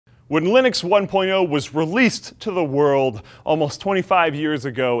When Linux 1.0 was released to the world almost 25 years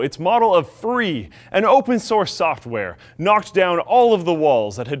ago, its model of free and open source software knocked down all of the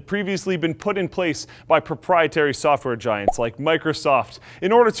walls that had previously been put in place by proprietary software giants like Microsoft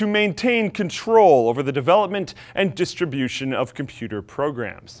in order to maintain control over the development and distribution of computer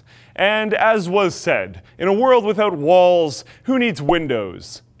programs. And as was said, in a world without walls, who needs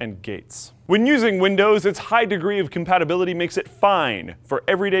windows and gates? When using Windows, its high degree of compatibility makes it fine for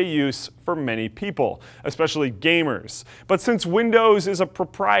everyday use for many people, especially gamers. But since Windows is a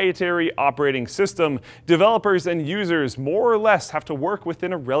proprietary operating system, developers and users more or less have to work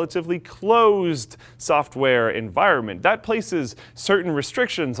within a relatively closed software environment. That places certain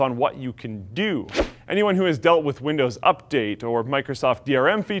restrictions on what you can do. Anyone who has dealt with Windows Update or Microsoft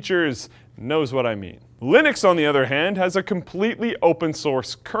DRM features knows what I mean. Linux, on the other hand, has a completely open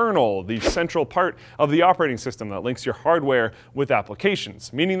source kernel, the central part of the operating system that links your hardware with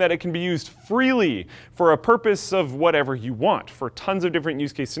applications, meaning that it can be used freely for a purpose of whatever you want, for tons of different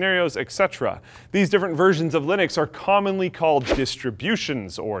use case scenarios, etc. These different versions of Linux are commonly called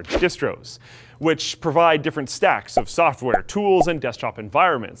distributions or distros, which provide different stacks of software, tools, and desktop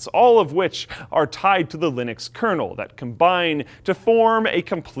environments, all of which are tied to the Linux kernel that combine to form a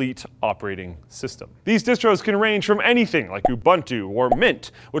complete operating system. These distros can range from anything like Ubuntu or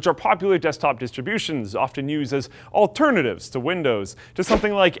Mint, which are popular desktop distributions often used as alternatives to Windows, to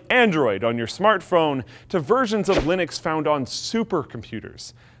something like Android on your smartphone, to versions of Linux found on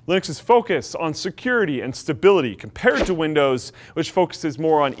supercomputers. Linux's focus on security and stability compared to Windows, which focuses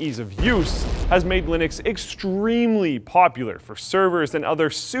more on ease of use, has made Linux extremely popular for servers and other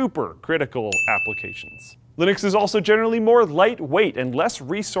super critical applications. Linux is also generally more lightweight and less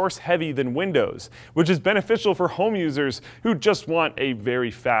resource heavy than Windows, which is beneficial for home users who just want a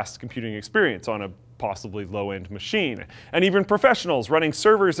very fast computing experience on a possibly low-end machine, and even professionals running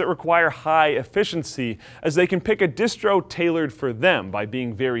servers that require high efficiency, as they can pick a distro tailored for them by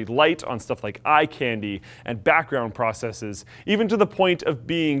being very light on stuff like eye candy and background processes, even to the point of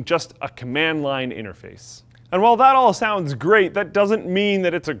being just a command line interface. And while that all sounds great, that doesn't mean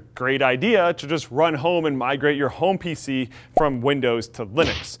that it's a great idea to just run home and migrate your home PC from Windows to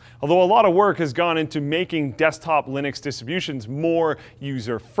Linux. Although a lot of work has gone into making desktop Linux distributions more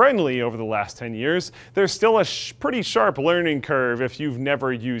user-friendly over the last 10 years, there's still a pretty sharp learning curve if you've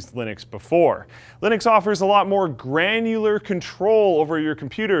never used Linux before. Linux offers a lot more granular control over your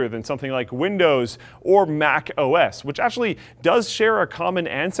computer than something like Windows or Mac OS, which actually does share a common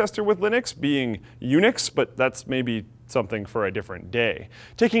ancestor with Linux, being Unix, but that's maybe something for a different day.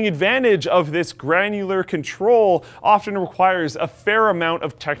 Taking advantage of this granular control often requires a fair amount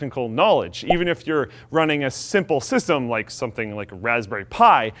of technical knowledge. Even if you're running a simple system like something like a Raspberry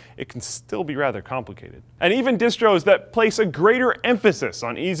Pi, it can still be rather complicated. And even distros that place a greater emphasis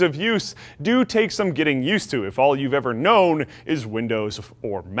on ease of use do take some getting used to if all you've ever known is Windows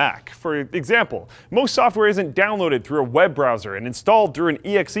or Mac. For example, most software isn't downloaded through a web browser and installed through an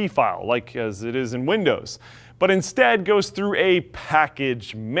exe file like as it is in Windows, but instead goes through a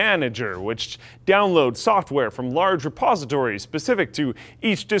package manager, which downloads software from large repositories specific to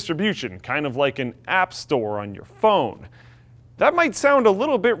each distribution, kind of like an app store on your phone. That might sound a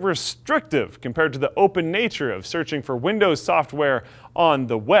little bit restrictive compared to the open nature of searching for Windows software on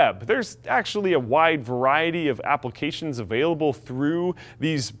the web. There's actually a wide variety of applications available through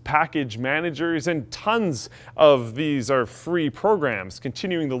these package managers, and tons of these are free programs,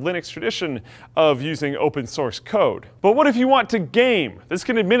 continuing the Linux tradition of using open source code. But what if you want to game? This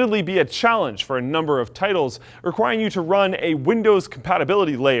can admittedly be a challenge for a number of titles, requiring you to run a Windows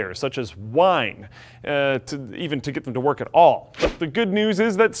compatibility layer, such as Wine, even to get them to work at all. But the good news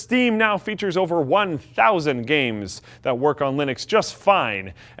is that Steam now features over 1,000 games that work on Linux just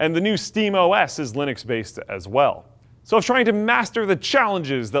fine, and the new Steam OS is Linux-based as well. So if trying to master the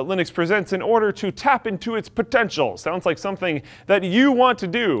challenges that Linux presents in order to tap into its potential sounds like something that you want to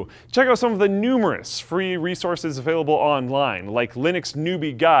do, check out some of the numerous free resources available online, like Linux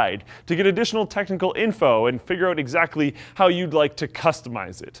Newbie Guide, to get additional technical info and figure out exactly how you'd like to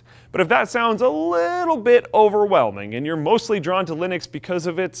customize it. But if that sounds a little bit overwhelming and you're mostly drawn to Linux because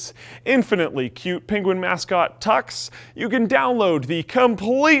of its infinitely cute penguin mascot Tux, you can download the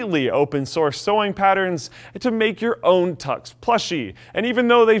completely open source sewing patterns to make your own Tux plushie. And even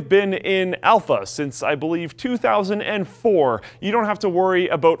though they've been in alpha since, I believe, 2004, you don't have to worry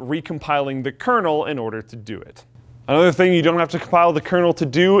about recompiling the kernel in order to do it. Another thing you don't have to compile the kernel to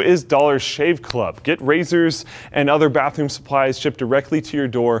do is Dollar Shave Club. Get razors and other bathroom supplies shipped directly to your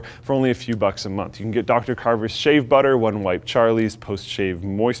door for only a few bucks a month. You can get Dr. Carver's shave butter, One Wipe Charlie's post-shave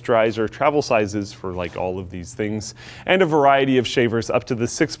moisturizer, travel sizes for like all of these things, and a variety of shavers up to the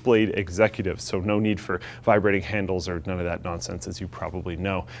 6-blade executive. So no need for vibrating handles or none of that nonsense, as you probably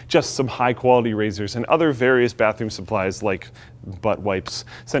know. Just some high-quality razors and other various bathroom supplies like butt wipes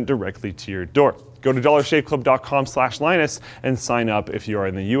sent directly to your door. Go to dollarshaveclub.com/Linus and sign up if you are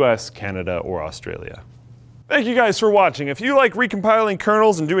in the US, Canada, or Australia. Thank you guys for watching. If you like recompiling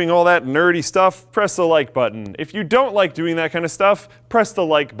kernels and doing all that nerdy stuff, press the like button. If you don't like doing that kind of stuff, press the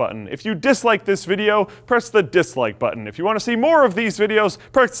like button. If you dislike this video, press the dislike button. If you want to see more of these videos,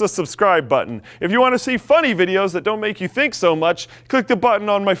 press the subscribe button. If you want to see funny videos that don't make you think so much, click the button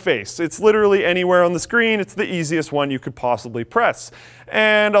on my face. It's literally anywhere on the screen. It's the easiest one you could possibly press.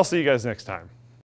 And I'll see you guys next time.